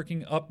that's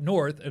working up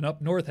north, and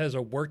up north has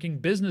a working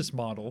business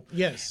model,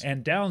 yes,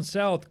 and down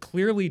south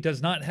clearly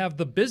does not have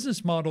the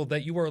business model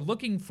that you are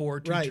looking for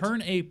to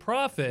turn a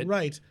profit,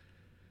 right?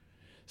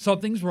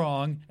 Something's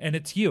wrong, and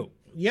it's you.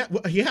 Yeah,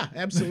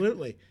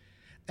 absolutely.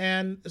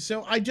 And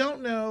so I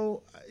don't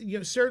know.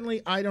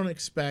 Certainly I don't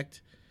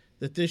expect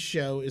that this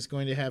show is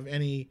going to have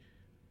any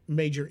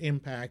major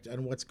impact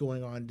on what's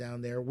going on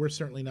down there. We're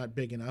certainly not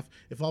big enough.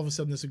 If all of a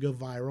sudden this would go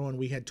viral and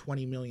we had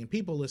 20 million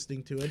people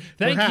listening to it,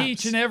 thank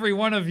each and every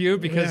one of you,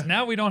 because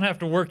now we don't have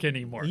to work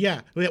anymore.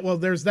 Yeah, well,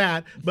 there's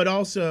that. But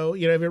also,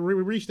 if it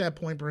reached that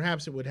point,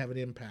 perhaps it would have an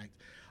impact.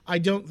 I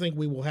don't think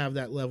we will have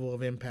that level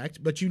of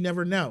impact, but you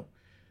never know.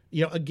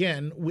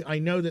 Again, I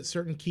know that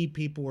certain key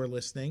people are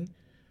listening.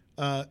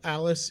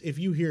 Alice, if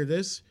you hear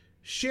this,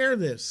 share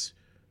this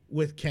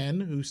with Ken,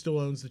 who still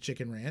owns the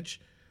chicken ranch.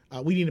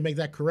 We need to make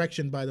that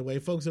correction, by the way.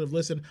 Folks that have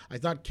listened, I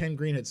thought Ken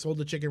Green had sold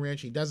the chicken ranch.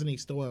 He doesn't. He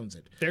still owns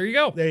it. There you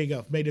go. There you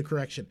go. Made a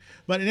correction.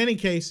 But in any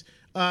case,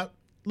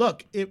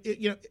 look,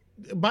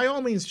 by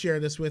all means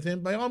share this with him.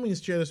 By all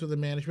means share this with the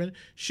management.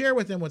 Share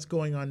with them what's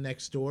going on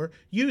next door.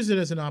 Use it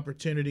as an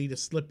opportunity to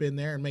slip in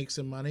there and make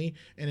some money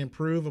and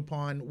improve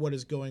upon what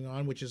is going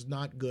on, which is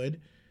not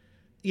good.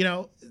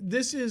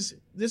 This is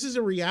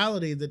a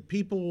reality that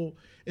people,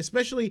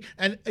 especially,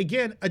 and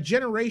again, a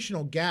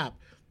generational gap.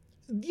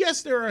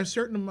 Yes, there are a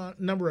certain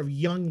number of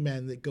young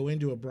men that go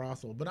into a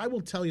brothel, but I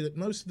will tell you that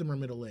most of them are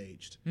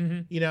middle-aged,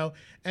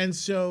 and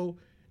so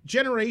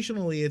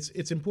generationally,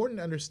 it's important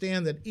to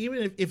understand that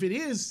even if it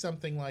is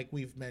something like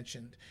we've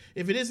mentioned,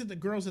 if it is that the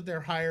girls that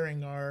they're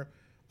hiring are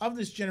of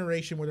this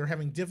generation where they're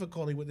having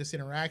difficulty with this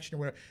interaction, or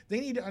whatever, they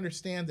need to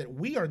understand that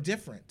we are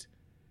different,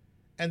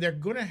 and they're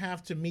going to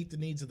have to meet the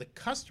needs of the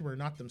customer,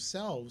 not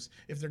themselves,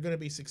 if they're going to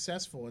be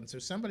successful. And so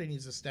somebody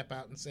needs to step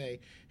out and say,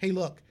 hey,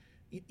 look,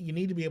 you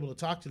need to be able to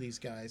talk to these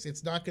guys.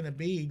 It's not going to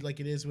be like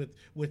it is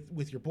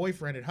with your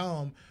boyfriend at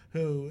home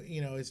who,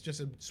 it's just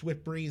a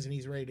swift breeze and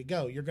he's ready to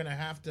go. You're going to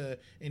have to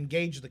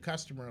engage the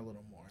customer a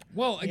little more.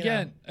 Well,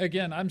 again,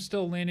 I'm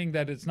still leaning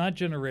that it's not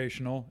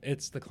generational.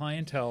 It's the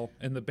clientele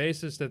and the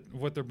basis that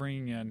what they're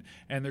bringing in,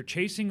 and they're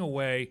chasing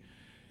away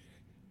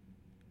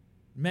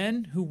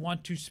men who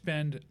want to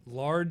spend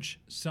large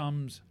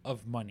sums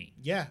of money.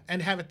 Yeah,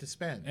 and have it to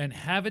spend.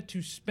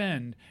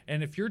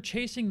 And if you're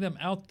chasing them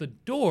out the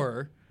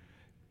door,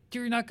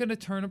 you're not going to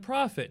turn a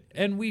profit.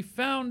 And we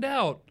found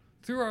out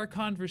through our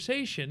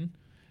conversation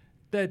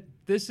that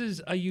this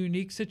is a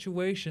unique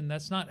situation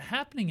that's not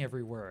happening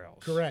everywhere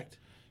else. Correct.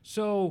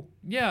 So,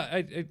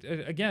 yeah,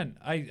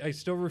 I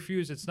still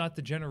refuse. It's not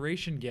the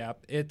generation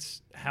gap.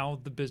 It's how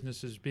the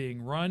business is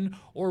being run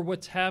or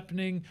what's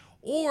happening.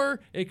 Or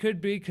it could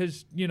be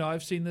because,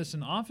 I've seen this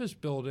in office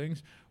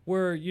buildings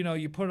where,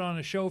 you put on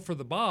a show for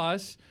the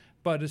boss,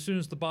 but as soon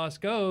as the boss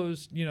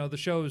goes, the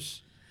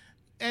show's...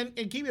 And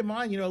keep in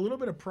mind, a little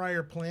bit of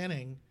prior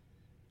planning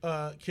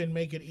can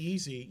make it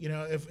easy.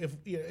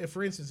 If,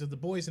 for instance, if the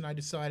boys and I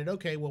decided,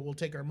 okay, well, we'll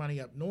take our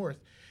money up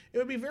north, it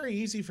would be very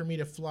easy for me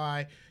to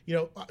fly,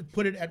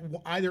 put it at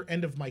either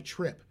end of my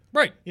trip.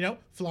 Right.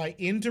 Fly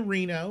into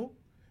Reno,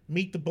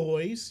 meet the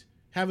boys,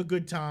 have a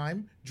good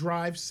time,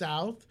 drive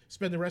south,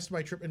 spend the rest of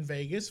my trip in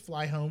Vegas,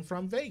 fly home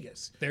from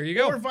Vegas. There you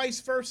go. Or vice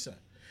versa.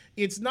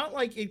 It's not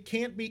like it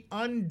can't be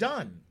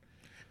undone.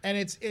 And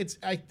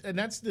and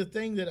that's the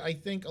thing that I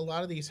think a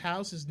lot of these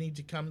houses need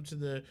to come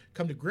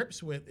to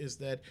grips with, is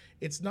that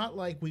it's not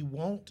like we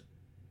won't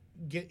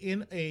get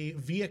in a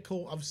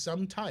vehicle of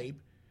some type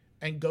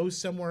and go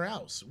somewhere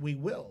else. We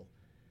will.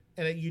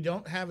 And you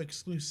don't have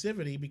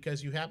exclusivity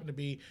because you happen to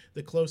be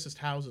the closest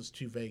houses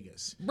to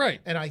Vegas.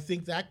 Right. And I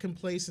think that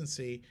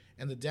complacency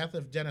and the death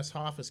of Dennis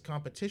Hoffa's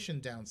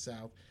competition down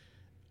south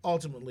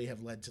ultimately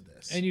have led to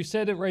this. And you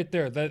said it right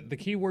there. The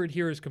key word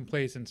here is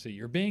complacency.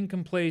 You're being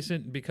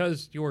complacent.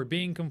 Because you're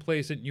being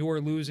complacent, you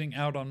are losing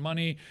out on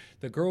money.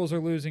 The girls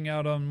are losing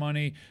out on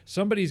money.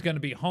 Somebody's going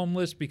to be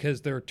homeless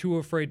because they're too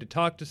afraid to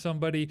talk to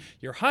somebody.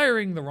 You're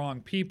hiring the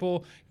wrong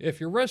people. If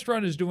your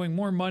restaurant is doing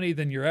more money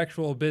than your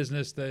actual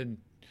business, then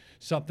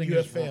something you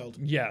is have wrong. failed.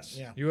 Yes,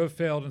 Yeah. You have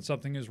failed and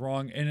something is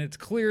wrong. And it's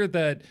clear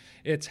that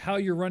it's how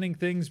you're running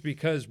things,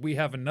 because we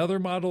have another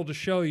model to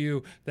show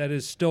you that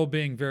is still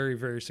being very,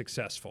 very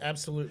successful.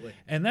 Absolutely.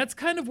 And that's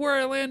kind of where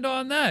I land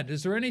on that.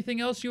 Is there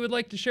anything else you would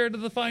like to share to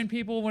the fine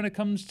people when it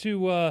comes to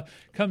your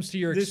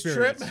This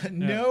experience? trip,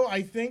 no,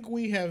 I think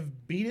we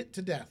have beat it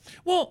to death.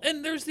 Well,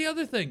 and there's the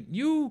other thing.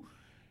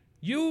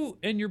 You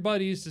and your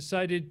buddies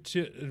decided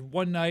to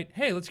one night,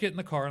 hey, let's get in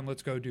the car and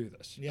let's go do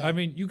this. Yeah. I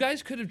mean, you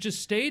guys could have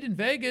just stayed in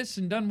Vegas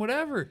and done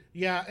whatever.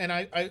 Yeah, and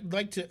I'd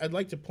like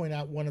to point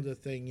out one other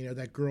thing.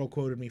 That girl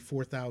quoted me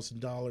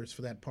 $4,000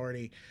 for that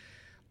party,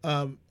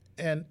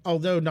 and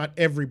although not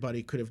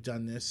everybody could have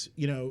done this,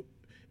 it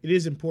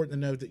is important to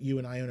note that you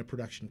and I own a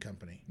production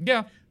company.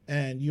 Yeah.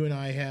 And you and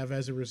I have,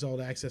 as a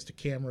result, access to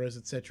cameras,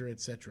 et cetera, et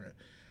cetera.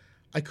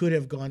 I could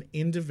have gone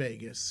into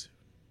Vegas,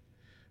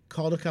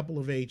 called a couple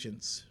of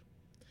agents,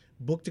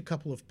 booked a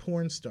couple of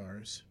porn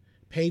stars,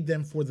 paid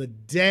them for the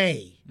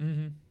day,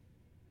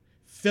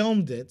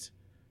 filmed it,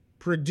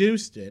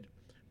 produced it,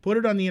 put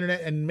it on the internet,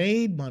 and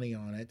made money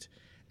on it,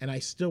 and I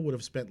still would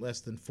have spent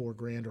less than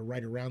 $4,000 or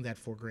right around that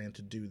 $4,000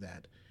 to do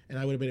that. And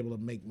I would have been able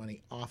to make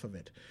money off of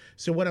it.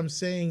 So what I'm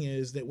saying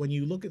is that when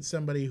you look at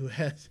somebody who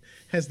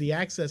has the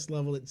access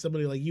level that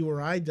somebody like you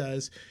or I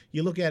does,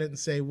 you look at it and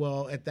say,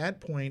 well, at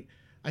that point,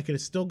 I could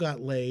have still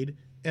got laid,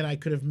 and I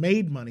could have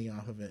made money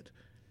off of it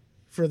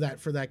for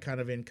that kind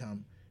of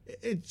income.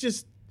 It's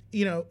just,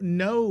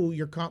 know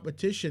your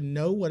competition,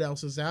 know what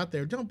else is out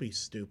there. Don't be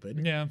stupid.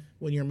 Yeah.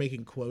 When you're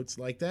making quotes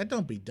like that,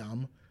 don't be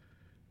dumb.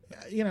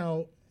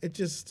 It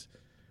just,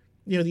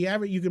 the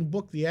average, you can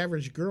book the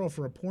average girl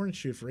for a porn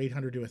shoot for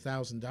 $800 to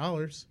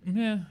 $1,000.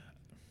 Yeah.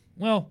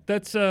 Well,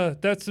 that's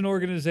an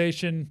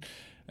organization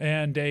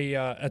and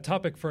a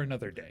topic for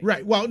another day.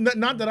 Right. Well,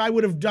 not that I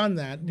would have done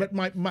that, but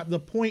the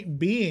point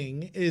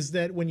being is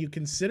that when you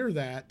consider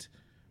that,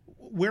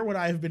 where would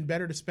I have been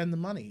better to spend the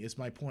money is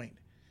my point.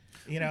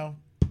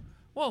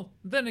 Well,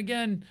 then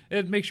again,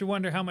 it makes you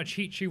wonder how much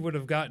heat she would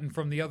have gotten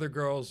from the other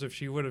girls if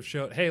she would have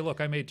showed, hey, look,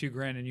 I made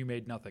 $2,000 and you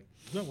made nothing.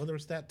 No, well,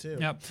 there's that too.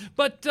 Yeah.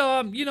 But,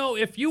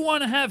 if you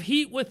want to have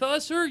heat with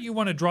us, or you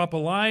want to drop a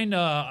line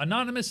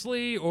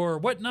anonymously or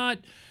whatnot,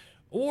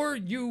 or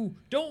you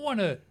don't want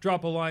to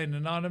drop a line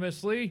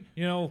anonymously,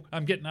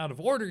 I'm getting out of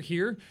order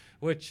here,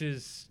 which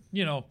is,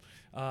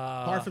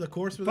 par for the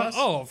course with us?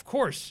 Oh, of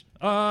course.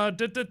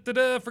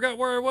 Forgot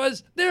where I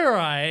was. There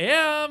I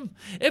am.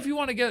 If you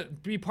want to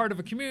be part of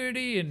a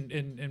community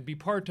and be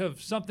part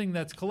of something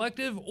that's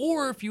collective,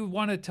 or if you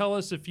want to tell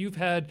us if you've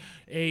had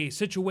a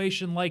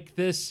situation like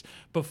this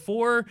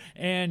before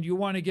and you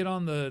want to get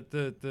on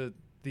the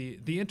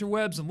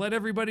interwebs and let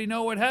everybody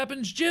know what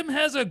happens, Jim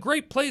has a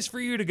great place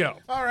for you to go.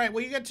 All right,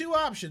 well, you got two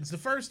options. The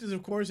first is,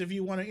 of course, if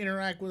you want to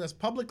interact with us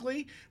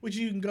publicly, which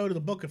you can go to the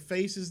Book of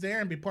Faces there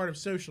and be part of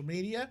social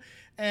media,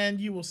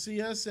 and you will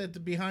see us at the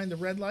Behind the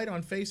Red Light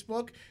on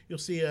Facebook. You'll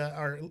see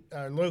our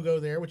logo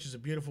there, which is a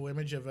beautiful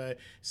image of a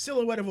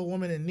silhouette of a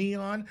woman in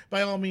neon.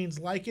 By all means,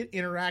 like it,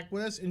 interact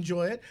with us,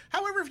 enjoy it.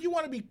 However, if you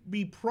want to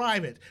be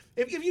private,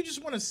 if you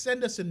just want to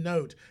send us a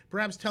note,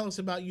 perhaps tell us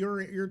about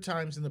your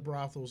times in the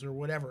brothels or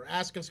whatever,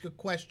 ask ask us a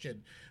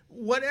question.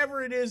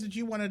 Whatever it is that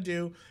you want to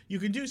do, you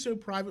can do so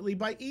privately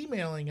by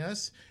emailing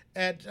us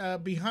at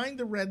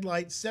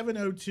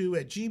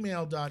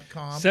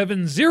behindtheredlight702@gmail.com.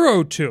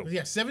 702.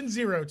 Yeah,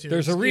 702.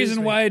 There's a Excuse reason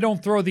me. why I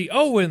don't throw the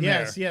O in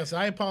there. Yes,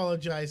 I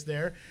apologize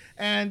there.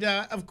 And,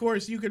 of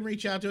course, you can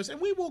reach out to us, and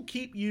we will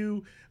keep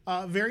you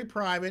very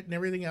private and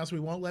everything else. We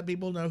won't let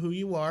people know who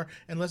you are,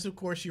 unless, of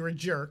course, you're a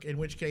jerk, in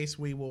which case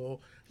we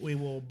will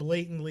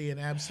blatantly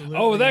and absolutely...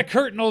 Oh, that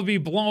curtain will be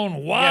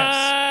blown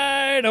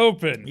wide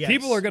open. Yes.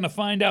 People are going to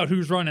find out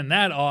who's running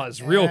that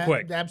Oz real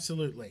quick.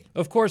 Absolutely.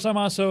 Of course, I'm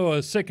also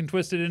a sick and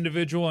twisted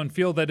individual and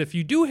feel that if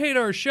you do hate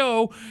our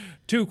show,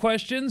 2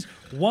 questions.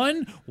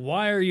 1,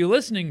 why are you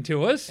listening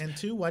to us? And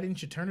 2, why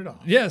didn't you turn it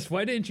off? Yes,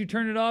 why didn't you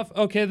turn it off?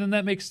 Okay, then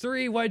that makes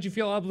 3. Why'd you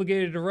feel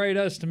obligated to write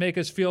us to make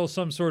us feel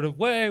some sort of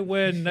way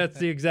when that's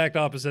the exact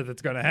opposite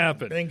that's going to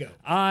happen? Bingo.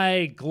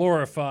 I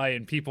glorify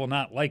in people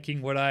not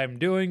liking what I'm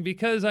doing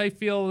because I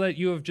feel that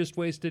you have just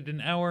wasted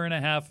an hour and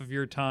a half of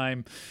your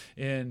time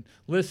in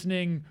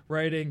listening,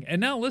 writing,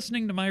 and now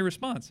listening to my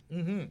response.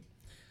 Mm-hmm.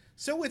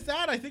 So with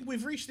that, I think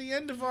we've reached the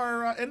end of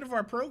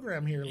our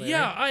program here, Larry.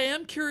 Yeah, I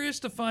am curious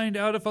to find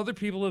out if other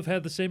people have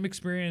had the same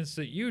experience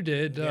that you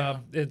did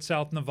in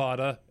South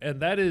Nevada,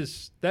 and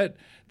that's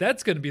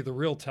going to be the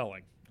real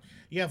telling.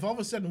 Yeah, if all of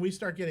a sudden we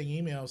start getting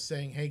emails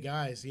saying, "Hey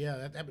guys, yeah,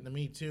 that happened to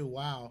me too.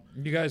 Wow,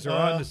 you guys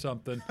are onto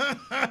something,"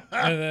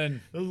 and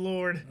then the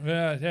Lord,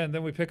 yeah, and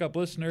then we pick up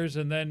listeners,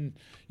 and then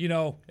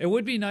it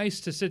would be nice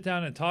to sit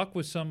down and talk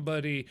with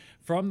somebody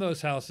from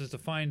those houses to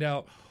find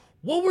out.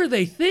 What were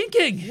they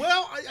thinking?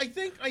 Well, I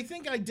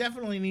think I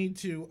definitely need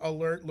to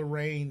alert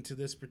Lorraine to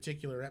this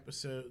particular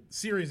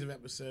series of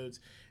episodes,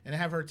 and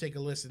have her take a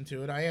listen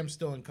to it. I am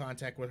still in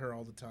contact with her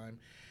all the time,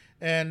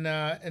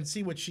 and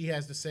see what she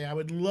has to say. I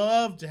would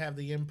love to have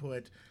the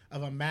input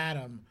of a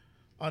madam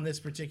on this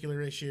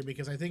particular issue,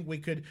 because I think we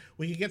could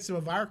get some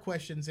of our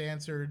questions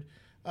answered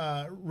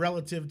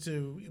relative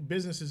to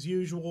business as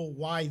usual,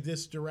 why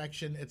this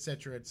direction, et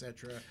cetera, et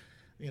cetera.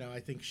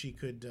 I think she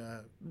could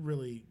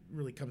really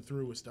come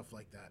through with stuff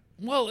like that.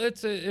 Well,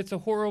 it's a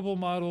horrible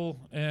model,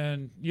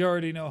 and you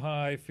already know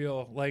how I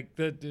feel. Like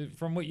that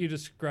from what you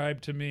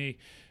described to me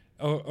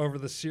over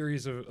the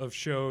series of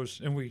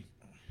shows, and we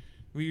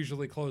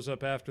usually close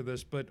up after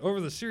this, but over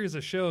the series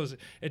of shows,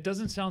 it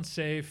doesn't sound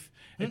safe.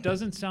 It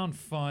doesn't sound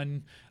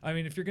fun. I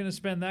mean, if you're going to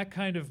spend that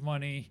kind of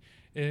money,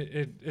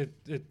 it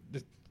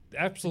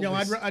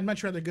absolutely. I'd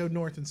much rather go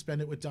north and spend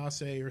it with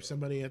Dace or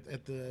somebody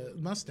at the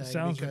Mustang.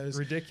 Sounds because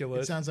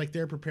ridiculous. It sounds like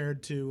they're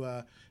prepared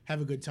to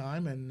have a good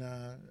time and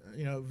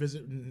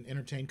visit and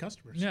entertain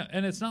customers. Yeah,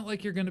 and it's not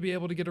like you're going to be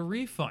able to get a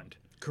refund.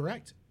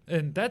 Correct.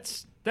 And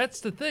that's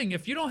the thing.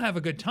 If you don't have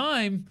a good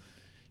time,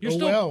 you're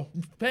still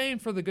paying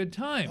for the good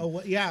time. Oh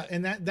well, yeah,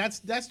 and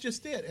that's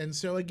just it. And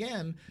so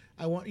again,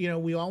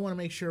 we all want to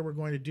make sure we're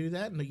going to do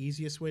that, and the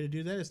easiest way to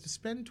do that is to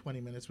spend 20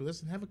 minutes with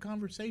us and have a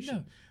conversation.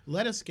 Yeah.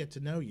 Let us get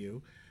to know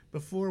you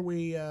before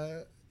we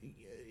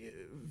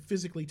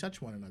physically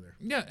touch one another.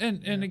 Yeah,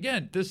 and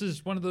again, this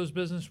is one of those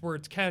businesses where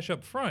it's cash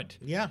up front.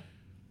 Yeah.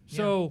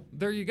 So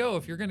there you go.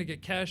 If you're going to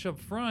get cash up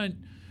front,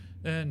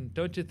 then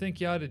don't you think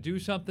you ought to do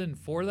something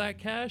for that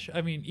cash?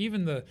 I mean,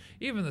 even the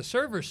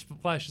server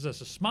flashes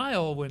us a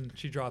smile when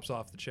she drops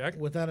off the check.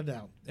 Without a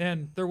doubt.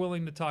 And they're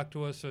willing to talk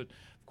to us. So, of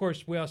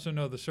course, we also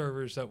know the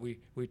servers that we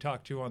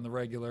talk to on the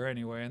regular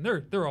anyway, and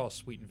they're all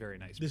sweet and very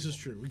nice. This is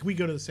true. We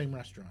go to the same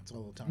restaurants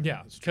all the time.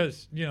 Yeah,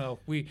 because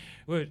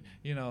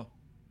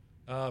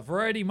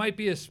variety might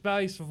be a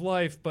spice of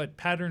life, but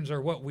patterns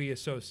are what we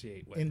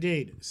associate with.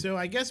 Indeed. So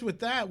I guess with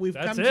that, we've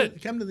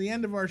come to the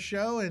end of our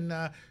show. And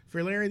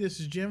for Larry, this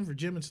is Jim. For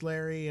Jim, it's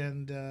Larry.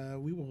 And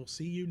we will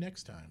see you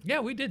next time.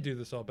 Yeah, we did do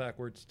this all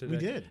backwards today. We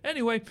did.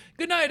 Anyway,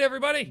 good night,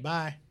 everybody.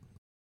 Bye.